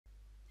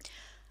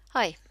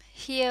Hi,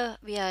 here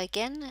we are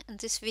again. In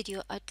this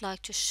video I'd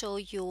like to show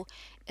you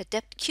a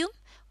DEPTq.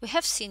 We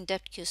have seen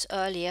DEPTqs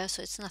earlier,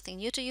 so it's nothing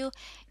new to you.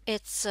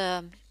 It's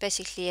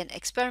basically an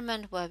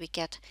experiment where we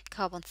get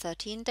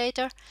carbon-13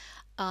 data,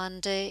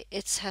 and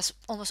it has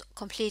almost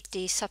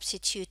completely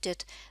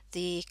substituted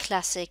the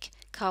classic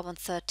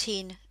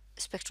carbon-13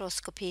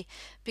 spectroscopy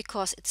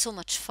because it's so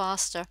much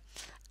faster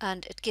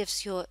and it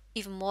gives you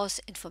even more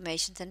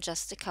information than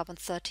just the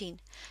carbon-13.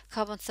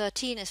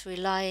 Carbon-13 is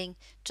relying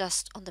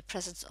just on the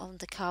presence of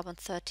the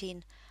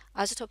carbon-13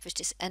 isotope,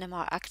 which is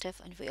NMR active,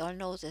 and we all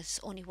know there's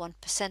only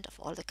 1% of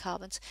all the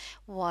carbons,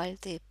 while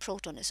the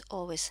proton is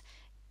always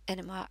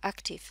NMR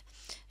active.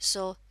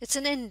 So it's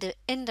an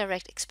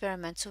indirect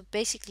experiment. So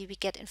basically we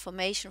get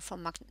information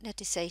from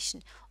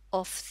magnetization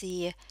of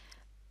the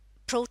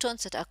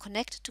protons that are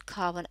connected to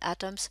carbon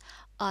atoms,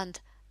 and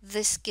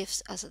this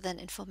gives us then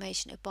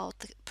information about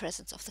the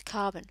presence of the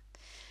carbon.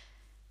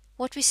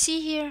 What we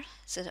see here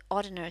is an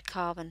ordinary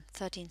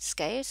carbon-13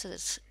 scale, so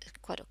that's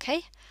quite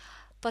okay,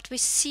 but we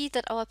see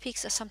that our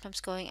peaks are sometimes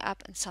going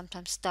up and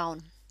sometimes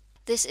down.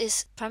 This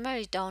is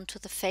primarily down to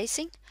the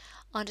phasing,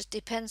 and it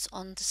depends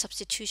on the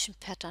substitution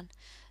pattern.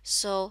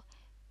 So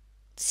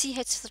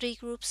CH3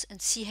 groups and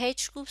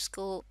CH groups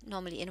go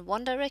normally in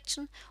one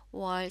direction,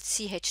 while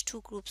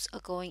CH2 groups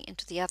are going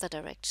into the other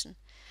direction.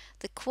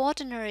 The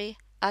quaternary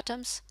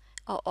atoms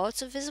are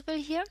also visible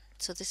here,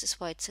 so this is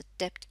why it's a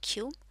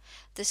DEPTq.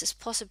 This is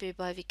possibly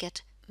why we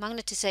get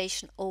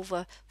magnetization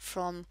over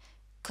from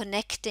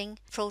connecting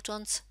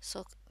protons,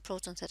 so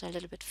protons that are a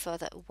little bit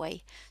further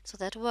away. So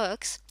that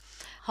works.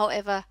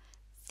 However,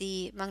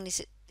 the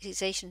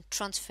magnetization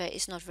transfer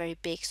is not very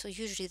big, so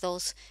usually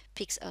those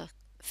peaks are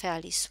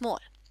fairly small.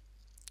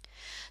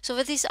 So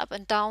with these up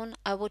and down,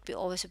 I would be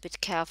always a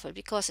bit careful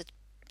because it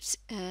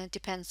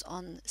depends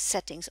on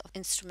settings of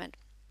instrument.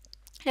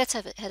 Let's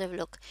have a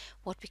look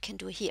what we can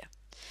do here.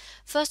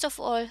 First of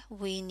all,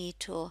 we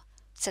need to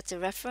set the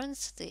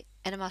reference. The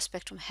NMR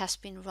spectrum has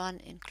been run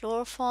in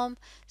chloroform,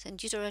 so in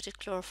deuterated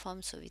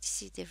chloroform, so we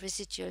see the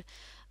residual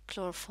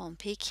chloroform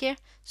peak here.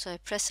 So I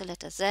press the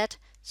letter Z,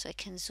 so I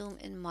can zoom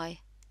in my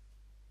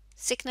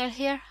signal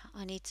here.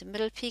 I need the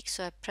middle peak,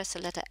 so I press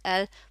the letter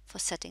L for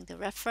setting the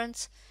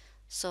reference.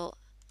 So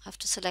I have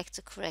to select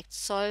the correct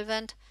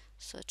solvent,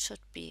 so it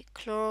should be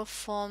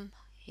chloroform.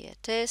 Here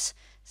it is.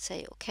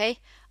 Say OK,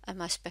 and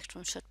my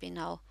spectrum should be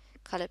now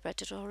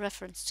calibrated or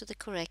referenced to the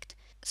correct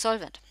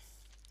solvent.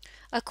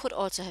 I could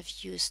also have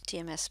used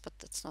TMS, but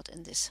that's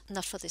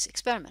not for this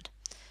experiment.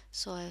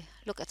 So I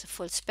look at the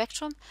full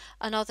spectrum,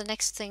 and now the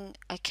next thing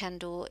I can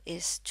do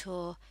is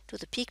to do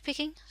the peak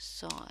picking.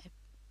 So I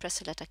press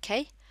the letter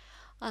K,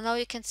 and now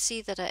you can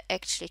see that I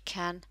actually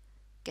can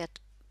get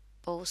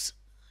both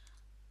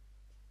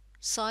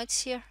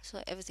sides here,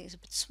 so everything is a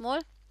bit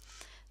small.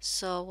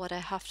 So what I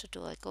have to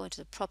do, I go into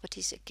the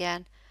properties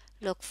again,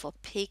 look for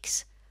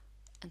peaks,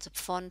 and the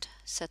font,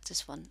 set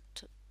this one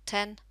to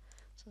 10,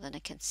 so then I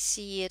can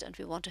see it, and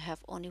we want to have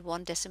only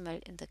 1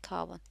 decimal in the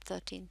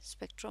carbon-13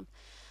 spectrum,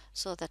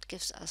 so that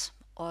gives us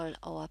all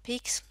our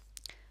peaks.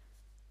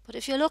 But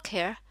if you look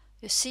here,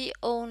 you see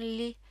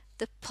only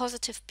the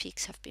positive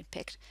peaks have been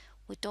picked.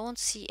 We don't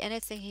see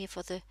anything here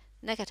for the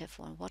negative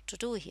one, what to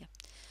do here.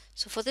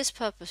 So for this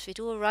purpose we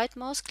do a right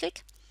mouse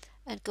click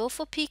and go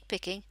for peak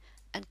picking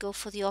and go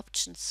for the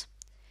options.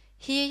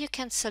 Here you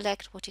can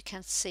select what you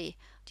can see.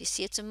 You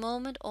see at the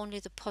moment only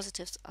the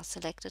positives are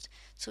selected,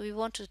 so we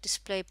want to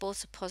display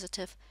both the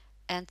positive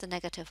and the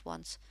negative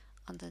ones,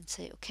 and then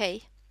say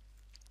OK.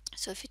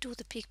 So if you do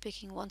the peak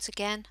picking once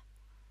again,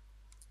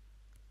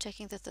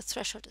 checking that the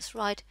threshold is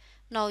right,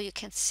 now you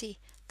can see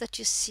that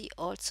you see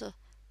also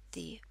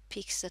the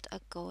peaks that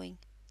are going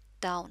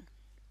down.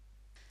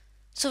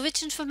 So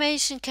which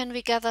information can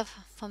we gather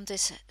from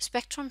this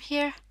spectrum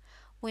here?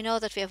 We know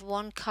that we have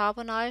one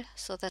carbonyl,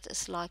 so that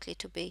is likely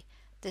to be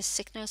this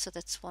signal, so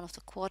that's one of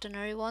the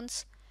quaternary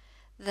ones.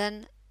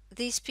 Then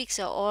these peaks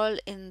are all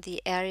in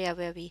the area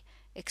where we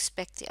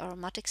expect the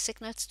aromatic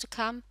signals to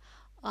come,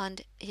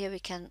 and here we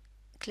can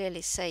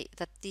clearly say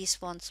that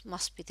these ones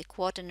must be the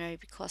quaternary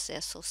because they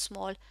are so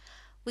small.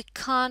 We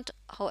can't,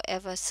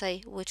 however,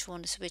 say which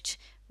one is which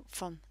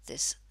from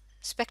this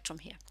spectrum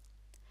here.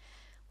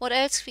 What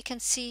else we can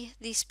see?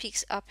 These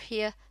peaks up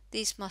here,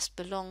 these must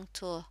belong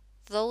to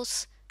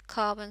those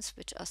carbons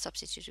which are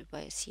substituted by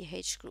a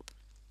CH group.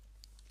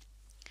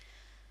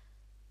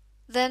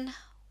 Then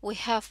we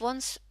have one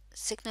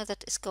signal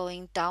that is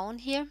going down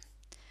here.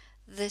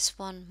 This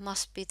one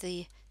must be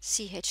the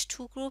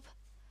CH2 group.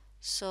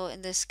 So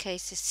in this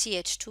case the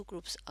CH2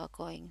 groups are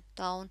going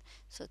down,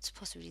 so it's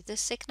possibly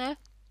this signal.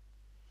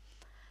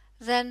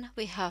 Then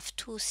we have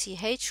 2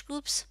 CH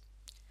groups.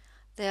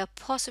 They are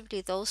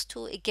possibly those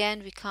two.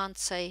 Again, we can't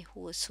say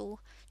who is who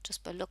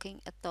just by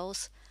looking at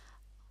those.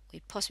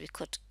 We possibly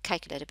could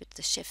calculate a bit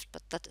the shift,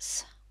 but that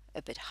is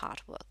a bit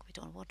hard work. We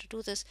don't want to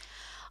do this.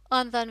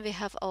 And then we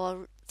have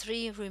our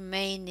 3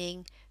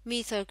 remaining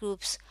methyl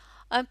groups,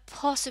 and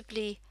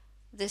possibly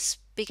this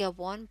bigger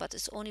one, but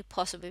it's only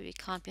possible, we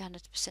can't be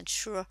 100%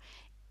 sure,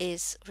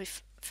 is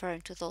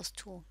referring to those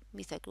 2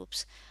 methyl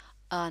groups.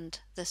 and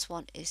this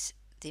one is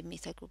the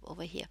methyl group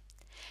over here.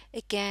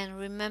 Again,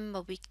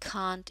 remember we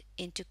can't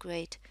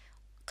integrate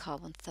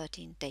carbon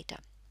 13 data.